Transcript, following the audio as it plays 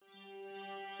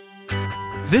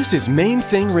This is Main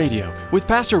Thing Radio with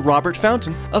Pastor Robert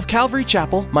Fountain of Calvary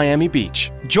Chapel, Miami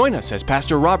Beach. Join us as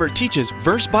Pastor Robert teaches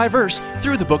verse by verse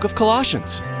through the book of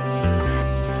Colossians. His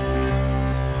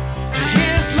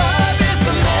love is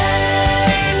the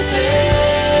main thing.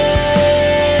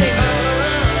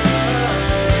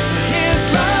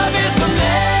 His love is the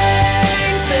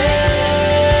main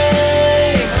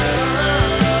thing.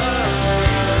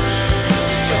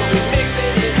 So we're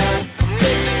mixing it up,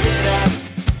 mixing it up.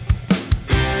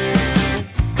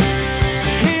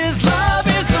 His love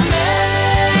is the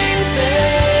main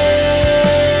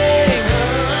thing.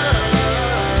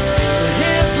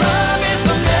 His love is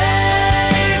the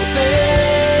main thing.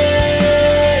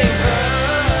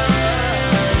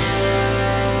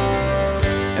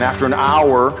 And after an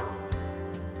hour,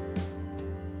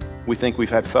 we think we've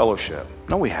had fellowship.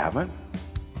 No, we haven't.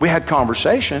 We had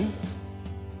conversation.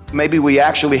 Maybe we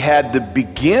actually had the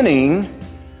beginning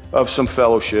of some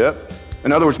fellowship.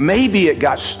 In other words, maybe it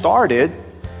got started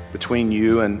between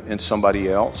you and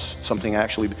somebody else. Something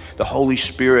actually, the Holy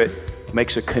Spirit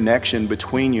makes a connection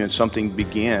between you and something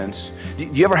begins. Do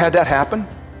you ever had that happen?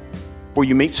 Where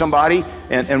you meet somebody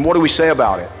and what do we say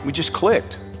about it? We just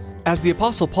clicked. As the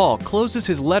Apostle Paul closes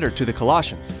his letter to the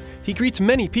Colossians, he greets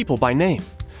many people by name.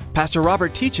 Pastor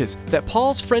Robert teaches that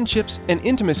Paul's friendships and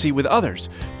intimacy with others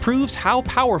proves how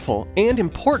powerful and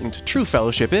important true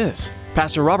fellowship is.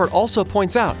 Pastor Robert also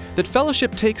points out that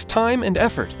fellowship takes time and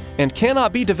effort and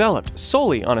cannot be developed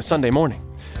solely on a Sunday morning.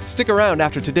 Stick around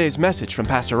after today's message from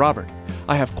Pastor Robert.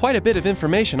 I have quite a bit of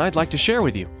information I'd like to share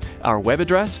with you: our web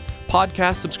address,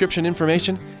 podcast subscription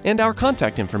information, and our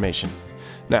contact information.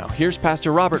 Now, here's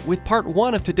Pastor Robert with part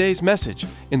 1 of today's message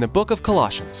in the book of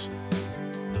Colossians.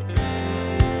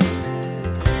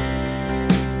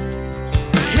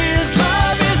 His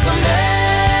love is the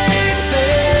main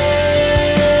thing.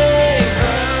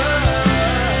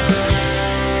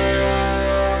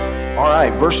 All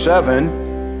right, verse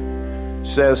 7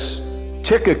 says,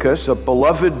 Tychicus, a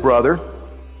beloved brother,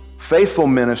 faithful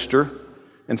minister,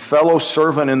 and fellow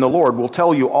servant in the Lord, will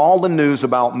tell you all the news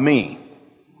about me.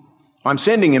 I'm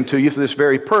sending him to you for this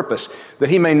very purpose,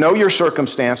 that he may know your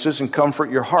circumstances and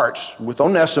comfort your hearts, with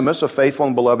Onesimus, a faithful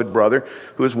and beloved brother,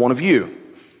 who is one of you.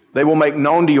 They will make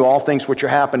known to you all things which are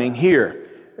happening here.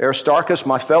 Aristarchus,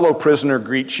 my fellow prisoner,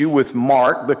 greets you, with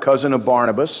Mark, the cousin of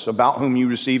Barnabas, about whom you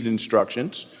received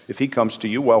instructions. If he comes to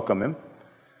you, welcome him.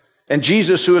 And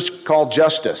Jesus, who is called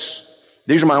Justus.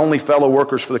 These are my only fellow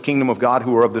workers for the kingdom of God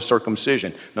who are of the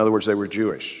circumcision. In other words, they were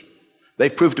Jewish.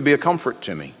 They've proved to be a comfort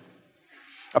to me.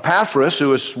 Epaphras,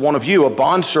 who is one of you, a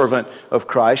bondservant of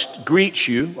Christ, greets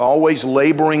you, always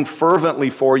laboring fervently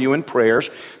for you in prayers,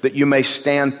 that you may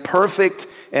stand perfect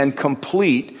and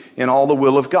complete in all the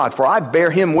will of God. For I bear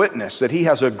him witness that he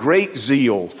has a great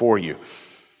zeal for you,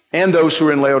 and those who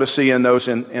are in Laodicea and those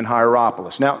in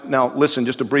Hierapolis. Now, listen,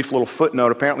 just a brief little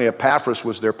footnote. Apparently, Epaphras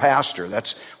was their pastor.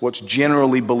 That's what's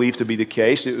generally believed to be the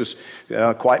case. It was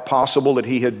quite possible that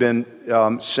he had been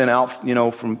sent out,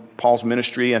 from Paul's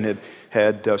ministry and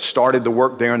had started the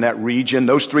work there in that region.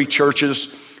 Those three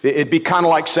churches, it'd be kind of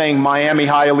like saying Miami,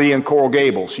 Hialeah, and Coral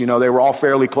Gables. They were all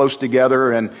fairly close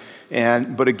together,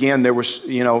 but again, there was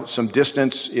some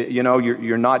distance.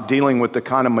 You're not dealing with the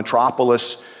kind of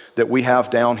metropolis that we have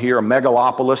down here, a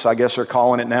megalopolis, I guess they're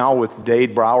calling it now, with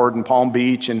Dade, Broward, and Palm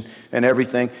Beach and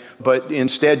everything. But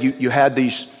instead, you had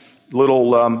these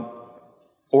little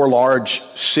or large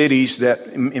cities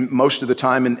that most of the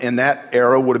time in that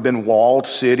era would have been walled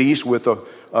cities with a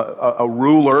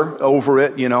ruler over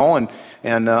it,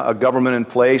 and a government in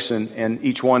place, and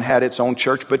each one had its own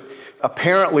church. But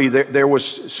apparently there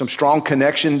was some strong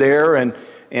connection there, and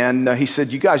he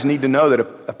said, you guys need to know that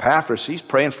Epaphras, he's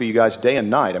praying for you guys day and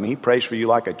night. I mean, he prays for you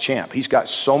like a champ. He's got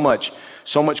so much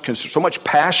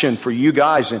passion for you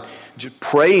guys, and just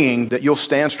praying that you'll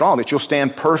stand strong, that you'll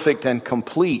stand perfect and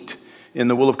complete in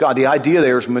the will of God. The idea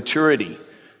there is maturity.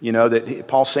 That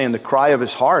Paul's saying the cry of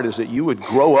his heart is that you would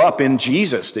grow up in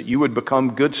Jesus, that you would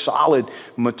become good, solid,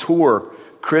 mature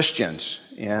Christians.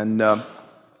 And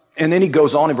then he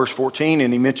goes on in verse 14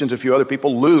 and he mentions a few other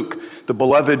people. Luke, the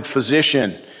beloved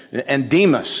physician, and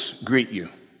Demas greet you.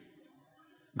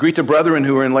 Greet the brethren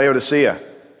who are in Laodicea,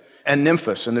 and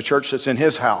Nymphas and the church that's in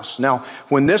his house. Now,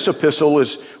 when this epistle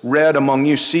is read among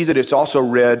you, see that it's also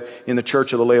read in the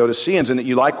church of the Laodiceans, and that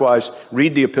you likewise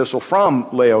read the epistle from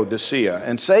Laodicea.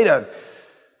 And say to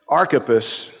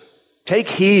Archippus, take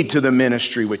heed to the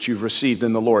ministry which you've received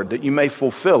in the Lord, that you may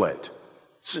fulfill it.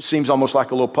 It seems almost like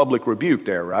a little public rebuke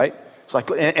there, right? It's like,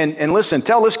 and listen,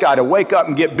 tell this guy to wake up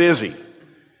and get busy.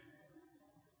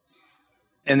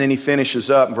 And then he finishes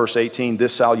up in verse 18,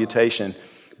 this salutation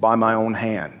by my own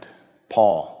hand.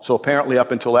 Paul. So apparently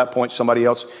up until that point, somebody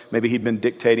else, maybe he'd been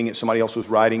dictating it, somebody else was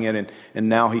writing it, and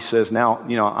now he says,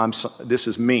 this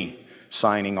is me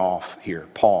signing off here.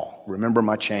 Paul, remember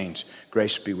my chains.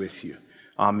 Grace be with you.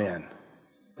 Amen.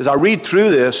 As I read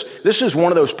through this is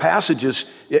one of those passages,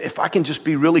 if I can just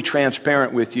be really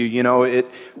transparent with you,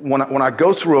 when I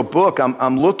go through a book,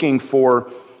 I'm looking for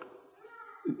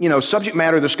subject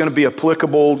matter that's going to be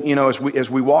applicable, as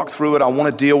we walk through it. I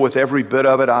want to deal with every bit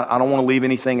of it. I don't want to leave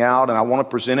anything out, and I want to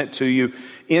present it to you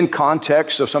in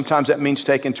context. So sometimes that means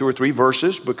taking 2 or 3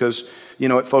 verses because,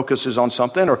 it focuses on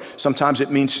something, or sometimes it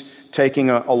means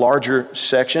taking a larger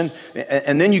section.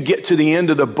 And then you get to the end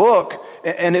of the book,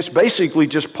 and it's basically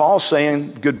just Paul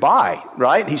saying goodbye,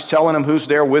 right? He's telling them who's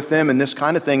there with them and this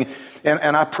kind of thing.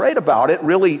 And I prayed about it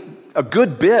really a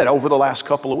good bit over the last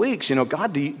couple of weeks.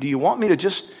 God, do you want me to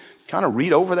just kind of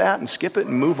read over that and skip it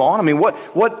and move on? I mean,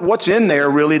 what's in there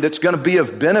really that's going to be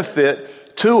of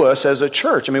benefit to us as a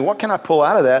church? I mean, what can I pull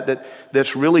out of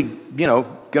that's really, going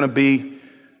to be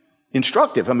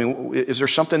instructive? I mean, is there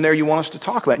something there you want us to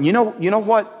talk about? And you know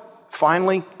what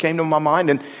finally came to my mind?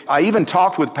 And I even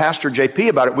talked with Pastor JP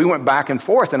about it. We went back and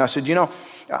forth, and I said,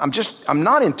 I'm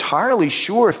not entirely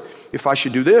sure if I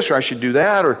should do this or I should do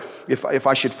that, or if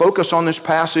I should focus on this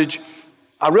passage.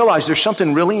 I realized there's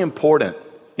something really important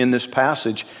in this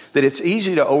passage that it's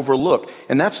easy to overlook,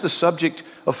 and that's the subject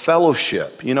of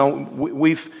fellowship.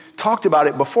 We've talked about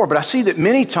it before, but I see that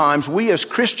many times we as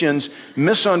Christians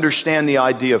misunderstand the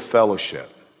idea of fellowship.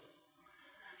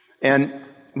 And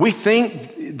we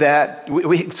think that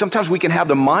sometimes we can have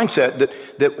the mindset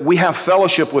that we have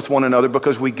fellowship with one another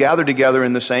because we gather together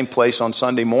in the same place on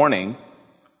Sunday morning.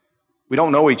 We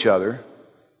don't know each other.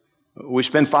 We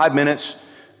spend 5 minutes,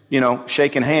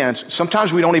 shaking hands.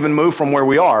 Sometimes we don't even move from where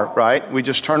we are, right? We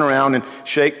just turn around and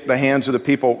shake the hands of the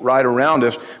people right around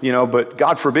us, but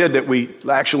God forbid that we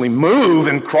actually move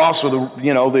and cross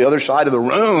the other side of the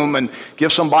room and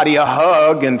give somebody a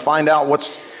hug and find out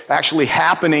what's actually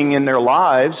happening in their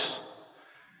lives.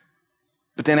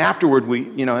 But then afterward,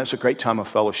 it's a great time of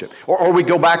fellowship. Or we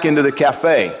go back into the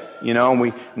cafe, and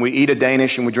we eat a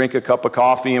Danish and we drink a cup of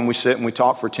coffee and we sit and we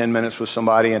talk for 10 minutes with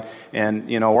somebody or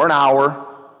an hour.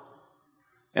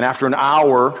 And after an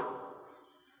hour,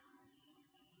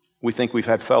 we think we've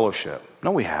had fellowship.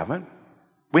 No, we haven't.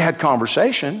 We had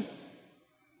conversation.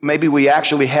 Maybe we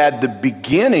actually had the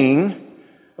beginning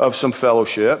of some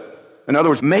fellowship. In other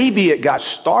words, maybe it got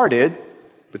started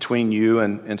between you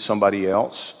and somebody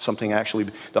else. Something actually,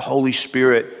 the Holy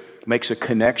Spirit makes a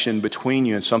connection between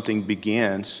you and something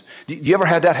begins. Do you ever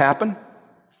had that happen?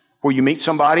 Where you meet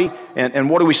somebody and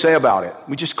what do we say about it?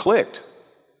 We just clicked.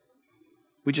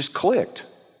 We just clicked.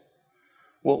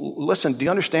 Well, listen, do you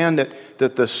understand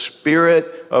that the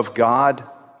Spirit of God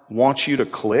wants you to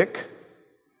click?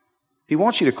 He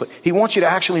wants you to click. He wants you to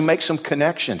actually make some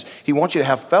connections. He wants you to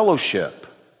have fellowship.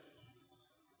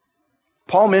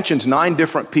 Paul mentions 9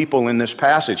 different people in this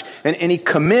passage, and he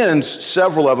commends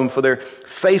several of them for their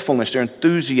faithfulness, their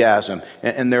enthusiasm,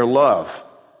 and their love.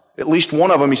 At least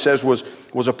one of them, he says, was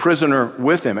a prisoner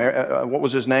with him. What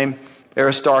was his name?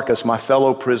 Aristarchus, my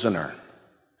fellow prisoner.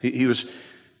 He was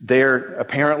there,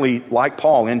 apparently, like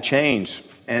Paul, in chains,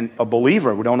 and a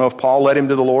believer. We don't know if Paul led him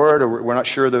to the Lord, or we're not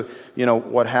sure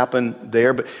what happened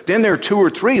there. But then there are 2 or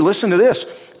 3, listen to this,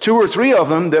 2 or 3 of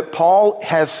them that Paul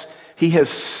has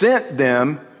sent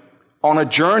them on a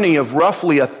journey of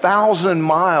roughly 1,000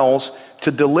 miles to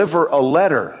deliver a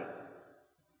letter.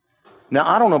 Now,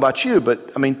 I don't know about you,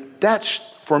 but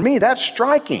for me, that's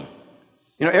striking.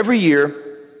 Every year,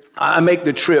 I make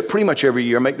the trip, pretty much every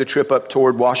year, I make the trip up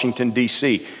toward Washington,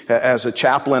 D.C. As a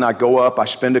chaplain, I go up, I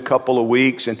spend a couple of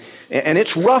weeks, and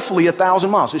it's roughly 1,000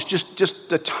 miles. It's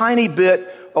just a tiny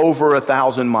bit over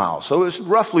 1,000 miles. So it's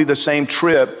roughly the same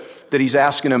trip that he's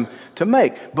asking them to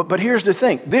make. But here's the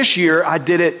thing. This year, I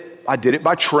did it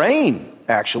by train,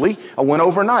 actually. I went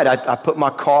overnight. I put my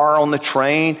car on the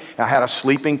train. I had a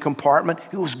sleeping compartment.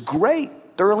 It was great.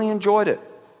 Thoroughly enjoyed it.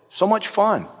 So much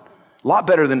fun. A lot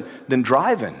better than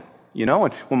driving,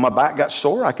 and when my back got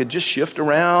sore, I could just shift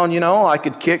around, I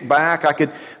could kick back, I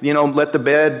could, let the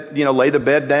bed, lay the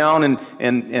bed down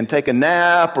and take a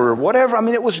nap or whatever.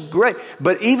 It was great.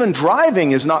 But even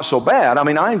driving is not so bad.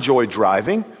 I enjoy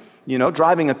driving.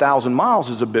 Driving 1,000 miles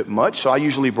is a bit much, so I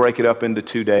usually break it up into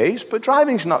 2 days, but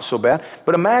driving's not so bad.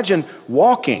 But imagine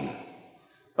walking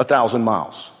 1,000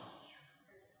 miles.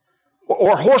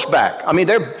 Or horseback.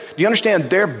 Do you understand?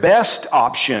 Their best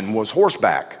option was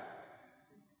horseback.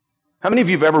 How many of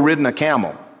you have ever ridden a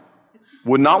camel?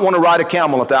 Would not want to ride a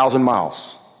camel 1,000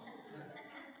 miles.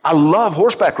 I love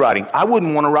horseback riding. I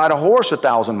wouldn't want to ride a horse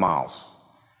 1,000 miles.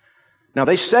 Now,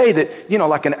 they say that,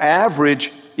 like an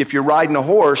average, if you're riding a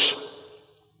horse,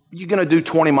 you're going to do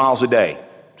 20 miles a day.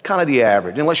 It's kind of the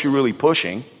average, unless you're really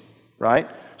pushing, right?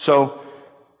 So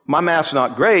my math's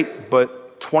not great,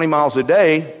 but 20 miles a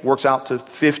day works out to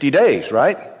 50 days,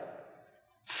 right?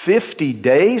 50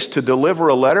 days to deliver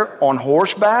a letter on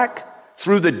horseback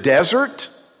through the desert?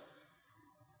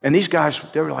 And these guys,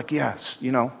 they were like, yes,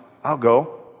 I'll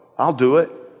go. I'll do it.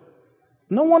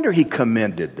 No wonder he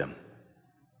commended them.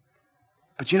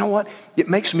 But you know what? It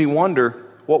makes me wonder,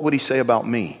 what would he say about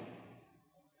me?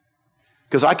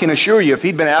 Because I can assure you, if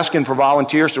he'd been asking for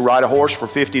volunteers to ride a horse for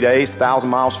 50 days, 1,000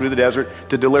 miles through the desert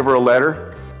to deliver a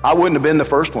letter, I wouldn't have been the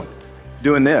first one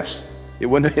doing this. It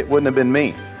wouldn't have been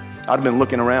me. I'd have been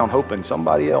looking around hoping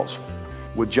somebody else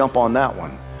would jump on that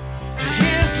one.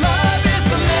 His love is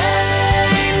the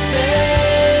main thing.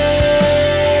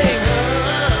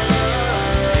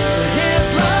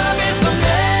 His love is the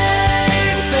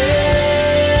main thing.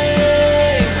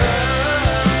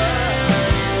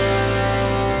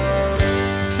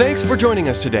 Thanks for joining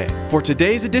us today for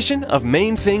today's edition of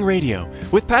Main Thing Radio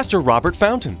with Pastor Robert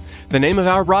Fountain. The name of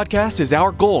our broadcast is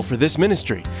our goal for this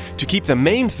ministry, to keep the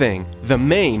main thing the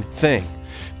main thing.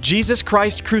 Jesus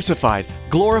Christ crucified,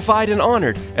 glorified, and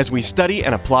honored as we study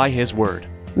and apply His Word.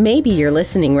 Maybe you're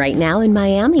listening right now in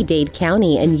Miami-Dade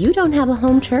County and you don't have a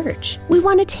home church. We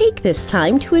want to take this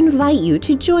time to invite you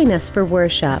to join us for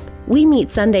worship. We meet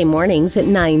Sunday mornings at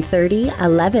 9:30,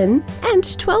 11, and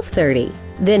 12:30.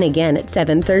 Then again at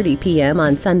 7:30 p.m.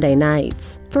 on Sunday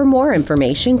nights. For more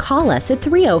information, call us at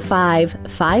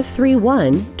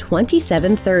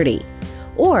 305-531-2730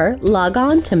 or log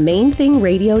on to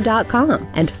mainthingradio.com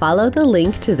and follow the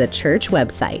link to the church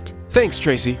website. Thanks,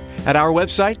 Tracy. At our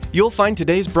website, you'll find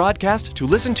today's broadcast to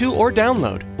listen to or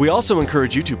download. We also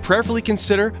encourage you to prayerfully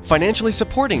consider financially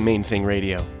supporting Main Thing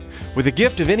Radio. With a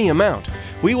gift of any amount,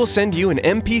 we will send you an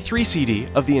MP3 CD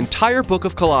of the entire book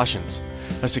of Colossians.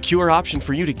 A secure option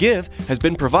for you to give has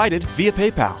been provided via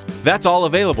PayPal. That's all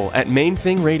available at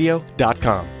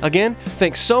mainthingradio.com. Again,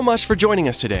 thanks so much for joining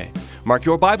us today. Mark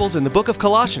your Bibles in the book of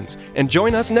Colossians and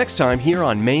join us next time here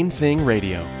on Main Thing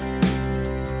Radio.